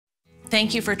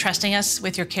Thank you for trusting us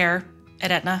with your care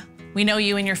at Aetna. We know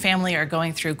you and your family are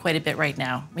going through quite a bit right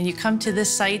now. When you come to this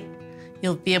site,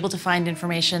 you'll be able to find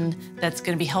information that's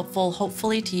going to be helpful,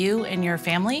 hopefully, to you and your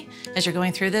family. As you're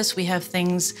going through this, we have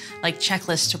things like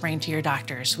checklists to bring to your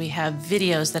doctors. We have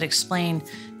videos that explain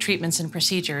treatments and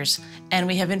procedures, and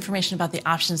we have information about the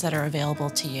options that are available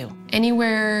to you.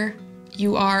 Anywhere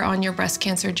you are on your breast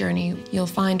cancer journey, you'll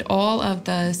find all of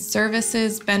the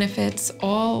services, benefits,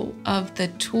 all of the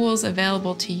tools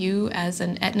available to you as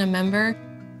an Aetna member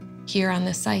here on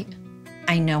this site.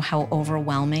 I know how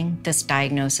overwhelming this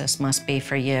diagnosis must be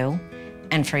for you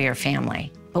and for your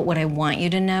family. But what I want you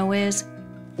to know is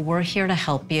we're here to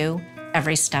help you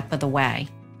every step of the way.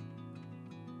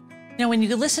 You know, when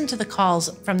you listen to the calls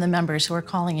from the members who are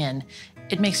calling in,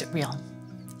 it makes it real.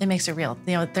 It makes it real.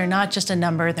 You know, they're not just a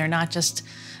number. They're not just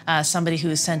somebody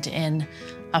who's sent in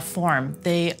a form.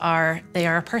 They are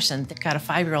a person. They've got a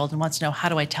 5-year-old and wants to know, how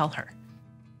do I tell her?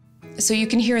 So you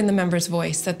can hear in the member's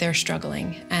voice that they're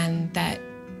struggling and that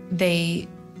they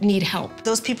need help.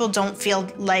 Those people don't feel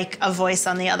like a voice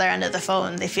on the other end of the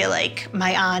phone. They feel like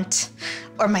my aunt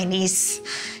or my niece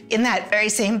in that very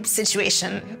same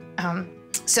situation.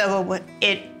 So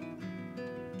it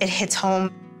hits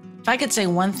home. If I could say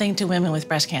one thing to women with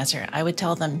breast cancer, I would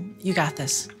tell them, you got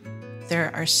this. There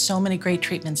are so many great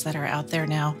treatments that are out there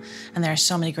now, and there are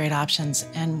so many great options,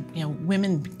 and you know,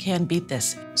 women can beat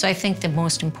this. So I think the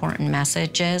most important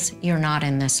message is you're not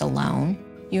in this alone.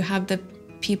 You have the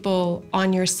people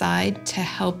on your side to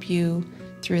help you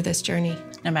through this journey.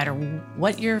 No matter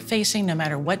what you're facing, no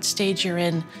matter what stage you're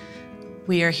in,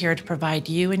 we are here to provide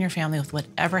you and your family with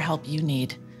whatever help you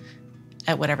need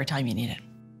at whatever time you need it.